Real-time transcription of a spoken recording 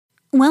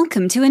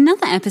Welcome to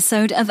another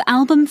episode of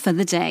Album for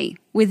the Day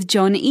with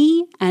John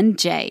E. and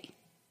Jay.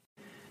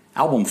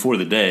 Album for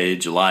the day,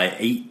 July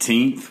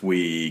 18th,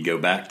 we go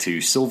back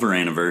to Silver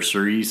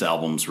Anniversaries,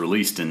 albums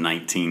released in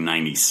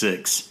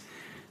 1996.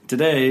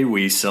 Today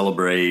we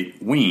celebrate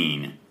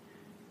Ween,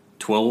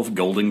 12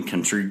 Golden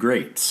Country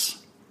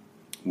Greats,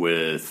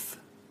 this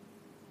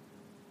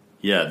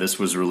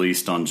was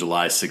released on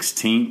July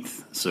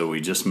 16th, so we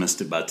just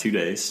missed it by 2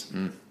 days.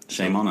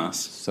 Shame on us.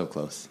 So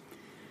close.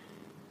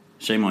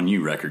 Shame on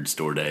you, Record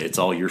Store Day. It's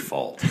all your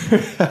fault.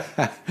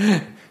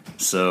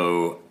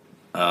 So,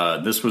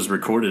 this was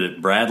recorded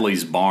at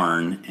Bradley's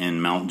Barn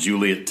in Mount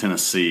Juliet,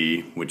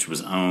 Tennessee, which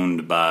was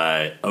owned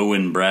by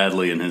Owen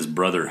Bradley and his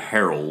brother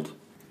Harold.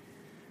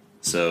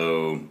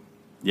 So,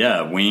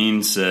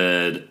 Ween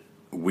said,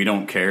 we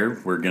don't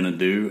care. We're going to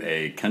do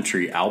a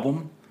country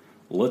album.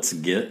 Let's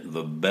get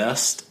the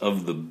best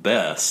of the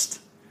best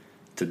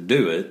to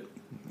do it.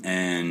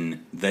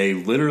 And they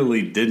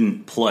literally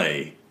didn't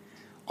play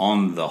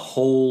on the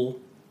whole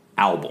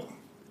album,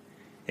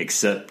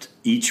 except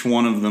each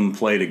one of them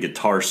played a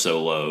guitar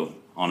solo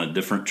on a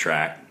different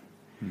track,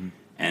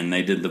 and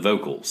they did the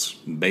vocals.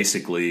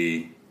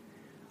 Basically,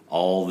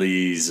 all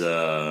these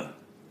Bamfs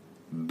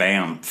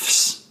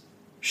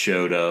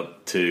showed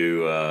up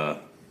to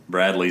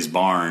Bradley's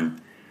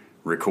Barn,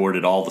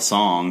 recorded all the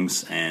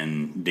songs,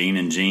 and Dean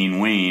and Gene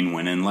Ween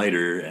went in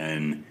later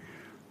and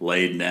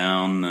laid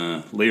down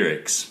the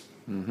lyrics.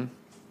 Mm-hmm.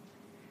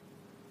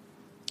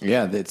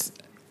 Yeah,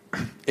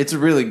 it's a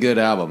really good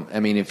album. I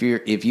mean, if you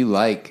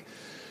like,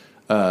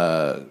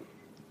 kind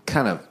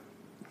of,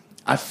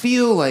 I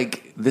feel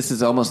like this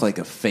is almost like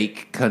a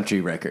fake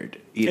country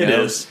record. It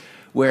is,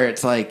 where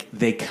it's like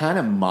they kind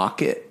of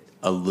mock it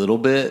a little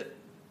bit,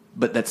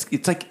 but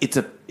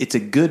it's a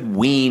good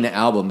Ween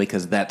album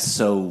because that's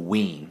so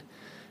Ween.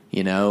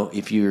 You know,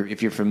 if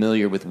you're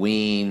familiar with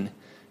Ween,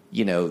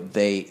 you know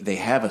they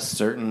have a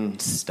certain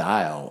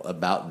style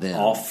about them.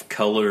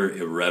 Off-color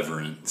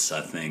irreverence, I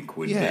think,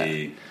 would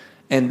be.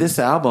 And this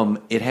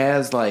album, it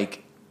has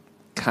like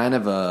kind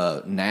of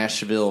a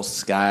Nashville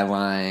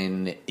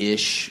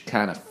skyline-ish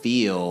kind of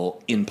feel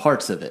in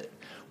parts of it,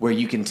 where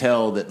you can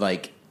tell that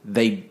like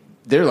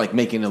they're like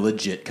making a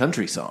legit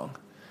country song.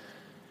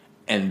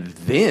 And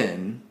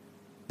then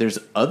there's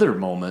other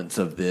moments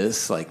of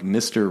this, like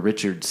Mr.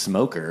 Richard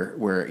Smoker,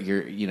 where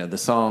the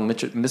song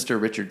Mr.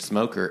 Richard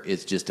Smoker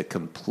is just a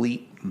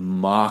complete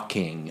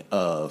mocking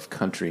of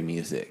country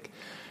music.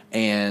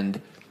 And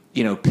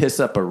Piss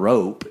Up a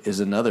Rope is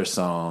another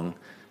song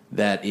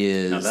that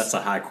is... Now, that's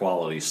a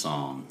high-quality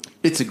song.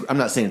 I'm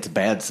not saying it's a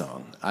bad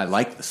song. I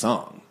like the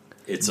song.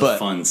 It's a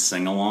fun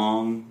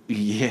sing-along.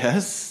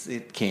 Yes,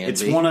 it can be.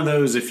 It's one of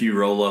those if you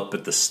roll up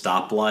at the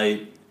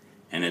stoplight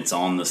and it's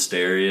on the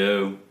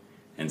stereo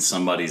and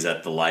somebody's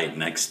at the light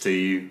next to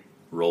you,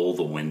 roll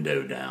the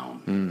window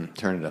down.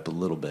 Turn it up a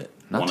little bit.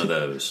 One of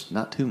those.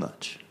 Not too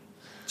much.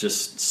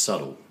 Just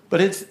subtle. But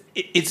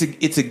it's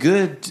a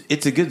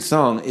good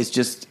song. It's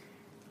just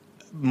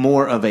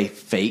more of a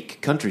fake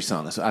country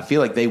song. So I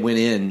feel like they went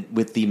in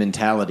with the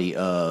mentality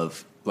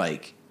of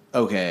like,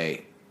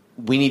 okay,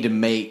 we need to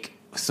make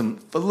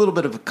a little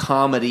bit of a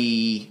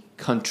comedy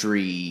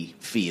country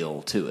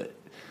feel to it.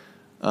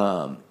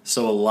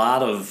 So a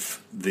lot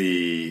of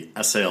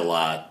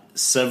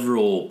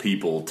several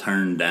people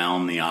turned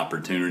down the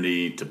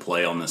opportunity to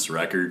play on this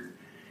record,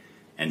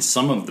 and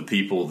some of the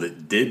people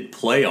that did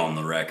play on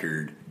the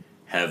record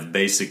have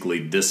basically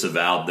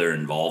disavowed their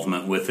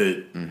involvement with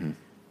it. Mm-hmm.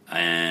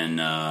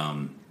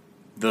 And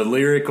the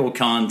lyrical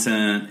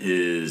content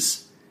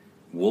is,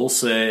 we'll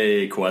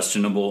say,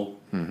 questionable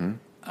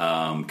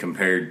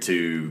compared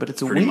to but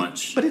it's pretty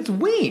much. But it's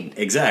Ween.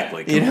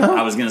 Exactly.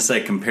 I was going to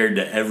say compared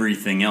to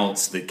everything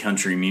else that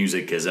country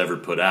music has ever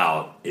put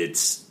out,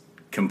 it's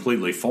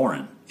completely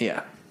foreign.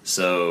 Yeah.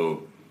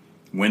 So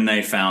when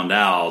they found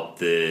out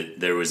that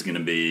there was going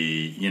to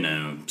be,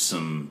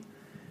 some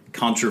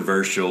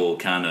controversial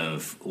kind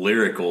of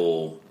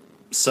lyrical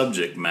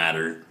subject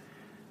matter,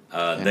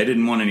 they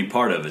didn't want any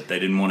part of it. They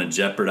didn't want to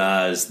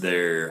jeopardize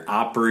their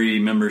Opry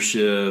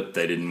membership.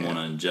 They didn't want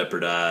to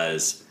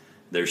jeopardize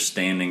their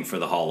standing for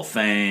the Hall of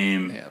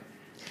Fame. Yeah.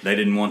 They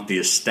didn't want the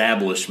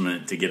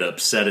establishment to get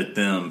upset at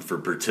them for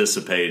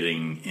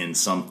participating in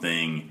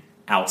something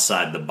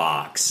outside the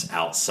box,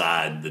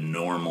 outside the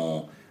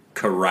normal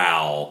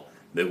corral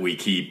that we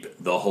keep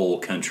the whole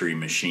country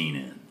machine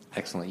in.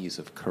 Excellent use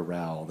of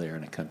corral there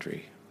in a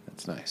country.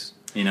 That's nice.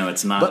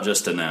 It's not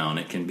just a noun.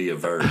 It can be a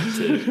verb,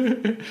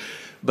 too.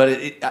 But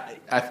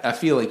I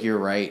feel like you're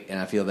right, and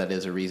I feel that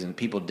is a reason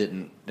people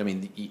didn't. I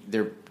mean,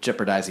 they're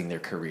jeopardizing their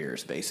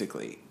careers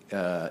basically.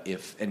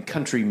 And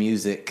country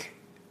music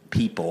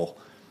people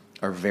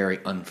are very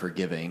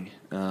unforgiving.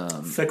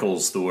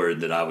 Fickle's the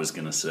word that I was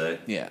going to say.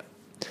 Yeah,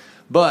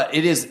 but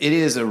it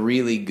is a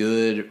really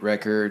good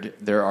record.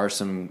 There are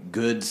some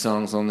good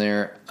songs on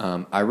there.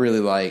 I really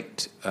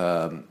liked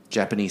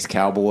Japanese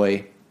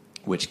Cowboy,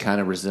 which kind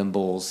of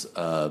resembles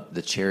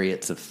the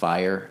Chariots of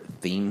Fire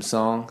theme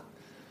song.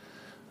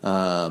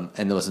 And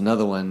there was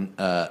another one,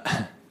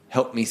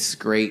 Help Me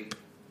Scrape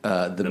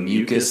The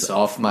Mucus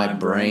Off My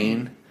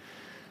Brain,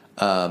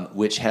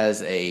 which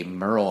has a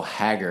Merle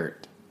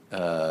Haggard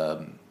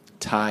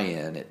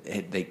tie-in.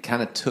 They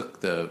kind of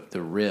took the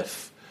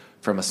riff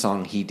from a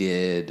song he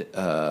did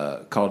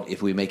called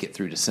If We Make It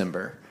Through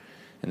December,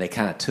 and they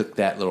kind of took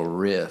that little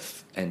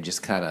riff and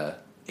just kind of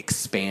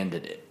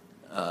expanded it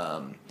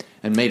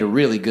and made a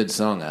really good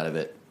song out of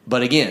it.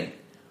 But again,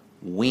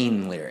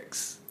 Ween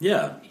lyrics.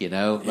 Yeah. You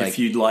know? If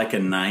you'd like a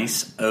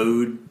nice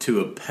ode to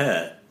a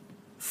pet,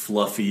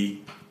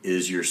 Fluffy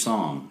is your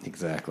song.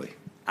 Exactly.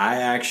 I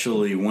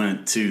actually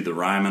went to the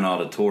Ryman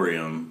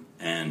Auditorium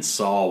and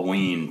saw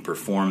Ween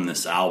perform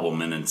this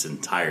album in its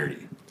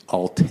entirety.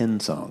 All 10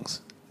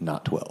 songs,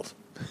 not 12.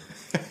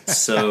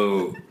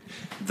 So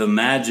the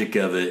magic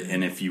of it,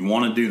 and if you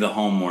want to do the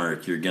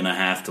homework, you're going to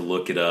have to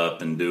look it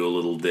up and do a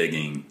little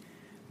digging.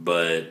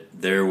 But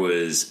there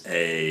was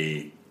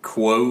a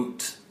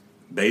quote,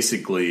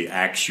 basically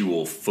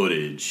actual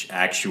footage,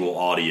 actual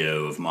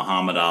audio of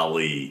Muhammad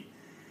Ali.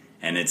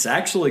 And it's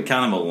actually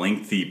kind of a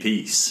lengthy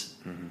piece.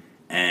 Mm-hmm.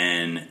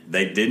 And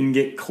they didn't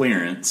get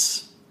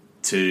clearance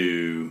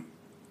to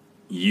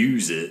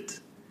use it.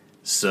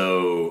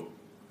 So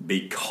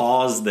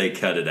because they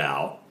cut it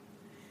out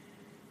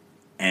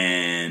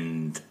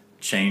and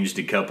changed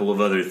a couple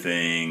of other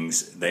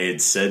things, they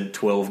had said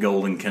 12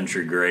 Golden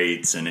Country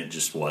Greats, and it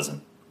just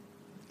wasn't.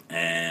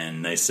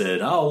 And they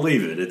said, I'll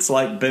leave it. It's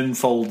like Ben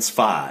Folds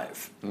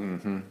 5.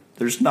 Mm-hmm.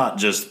 There's not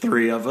just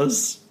 3 of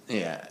us.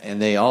 Yeah,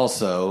 and they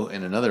also,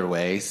 in another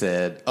way,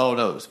 said, oh,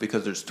 no, it's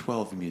because there's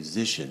 12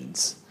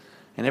 musicians.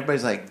 And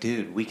everybody's like,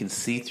 dude, we can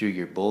see through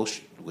your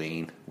bullshit,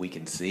 Ween. We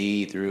can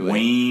see through it.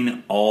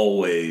 Ween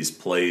always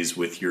plays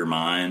with your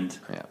mind.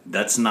 Yeah.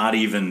 That's not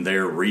even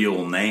their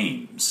real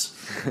names.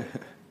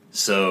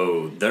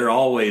 So they're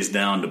always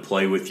down to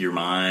play with your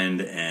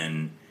mind.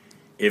 And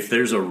if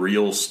there's a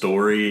real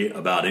story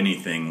about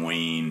anything,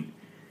 Ween,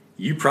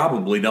 you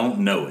probably don't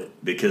know it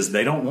because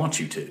they don't want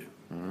you to.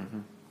 Mm-hmm.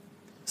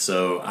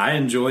 So I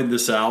enjoyed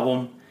this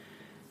album.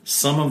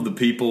 Some of the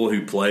people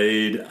who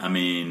played, I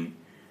mean,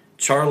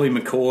 Charlie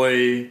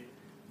McCoy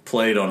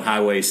played on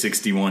Highway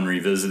 61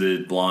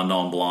 Revisited, Blonde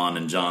on Blonde,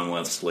 and John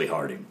Wesley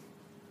Harding.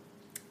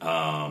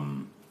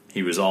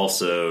 He was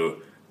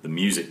also the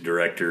music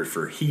director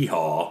for Hee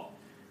Haw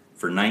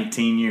for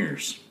 19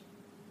 years.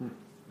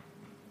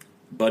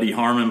 Buddy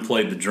Harmon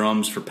played the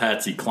drums for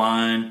Patsy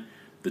Cline.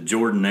 The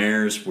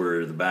Jordanaires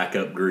were the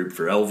backup group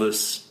for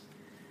Elvis.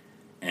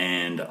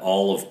 And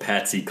all of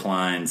Patsy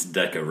Cline's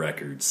Decca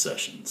Records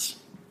sessions.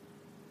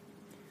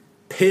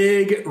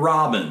 Pig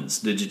Robbins.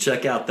 Did you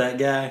check out that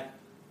guy?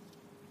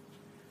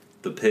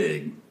 The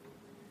Pig.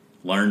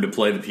 Learned to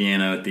play the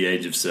piano at the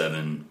age of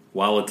 7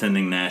 while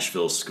attending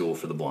Nashville's School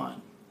for the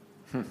Blind.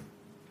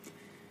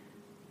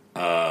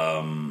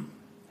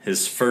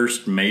 His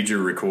first major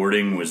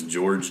recording was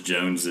George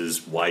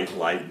Jones's White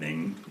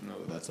Lightning.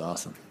 Oh, that's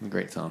awesome.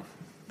 Great song.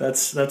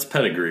 That's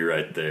pedigree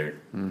right there.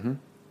 Mm-hmm.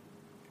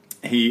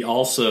 He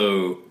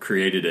also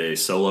created a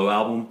solo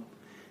album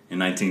in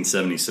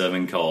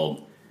 1977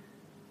 called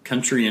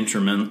Country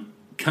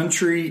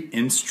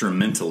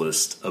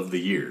Instrumentalist of the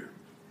Year.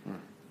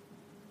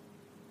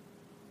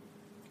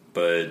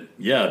 But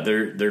yeah,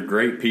 they're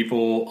great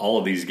people. All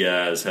of these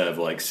guys have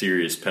like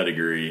serious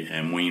pedigree,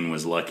 and Ween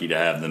was lucky to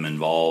have them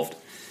involved.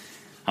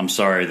 I'm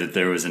sorry that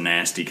there was a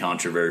nasty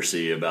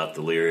controversy about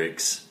the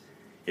lyrics.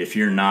 If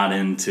you're not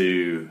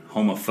into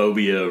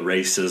homophobia,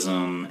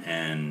 racism,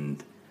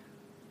 and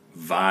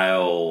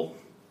vile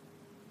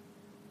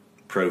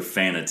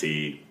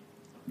profanity,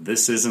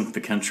 this isn't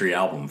the country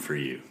album for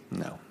you.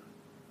 No,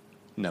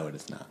 it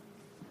is not.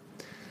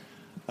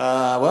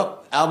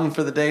 Well, album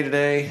for the day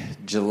today,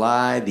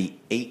 July the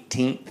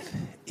 18th,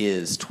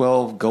 is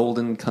 12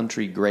 Golden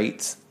Country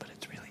Greats, but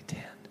it's really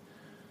 10,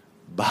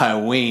 by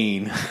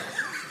Ween.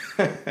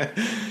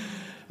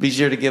 Be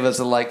sure to give us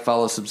a like,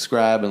 follow,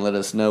 subscribe, and let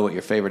us know what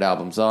your favorite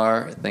albums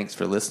are. Thanks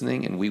for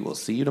listening, and we will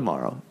see you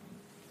tomorrow.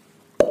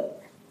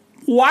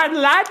 White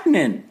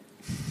Lightning!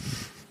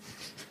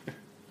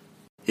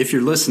 If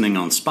you're listening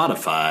on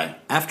Spotify,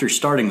 after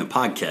starting the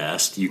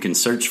podcast, you can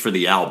search for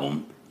the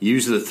album,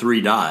 use the 3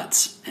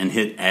 dots, and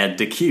hit Add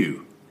to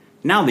Queue.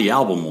 Now the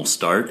album will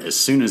start as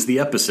soon as the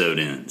episode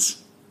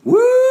ends.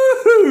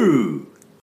 Woohoo!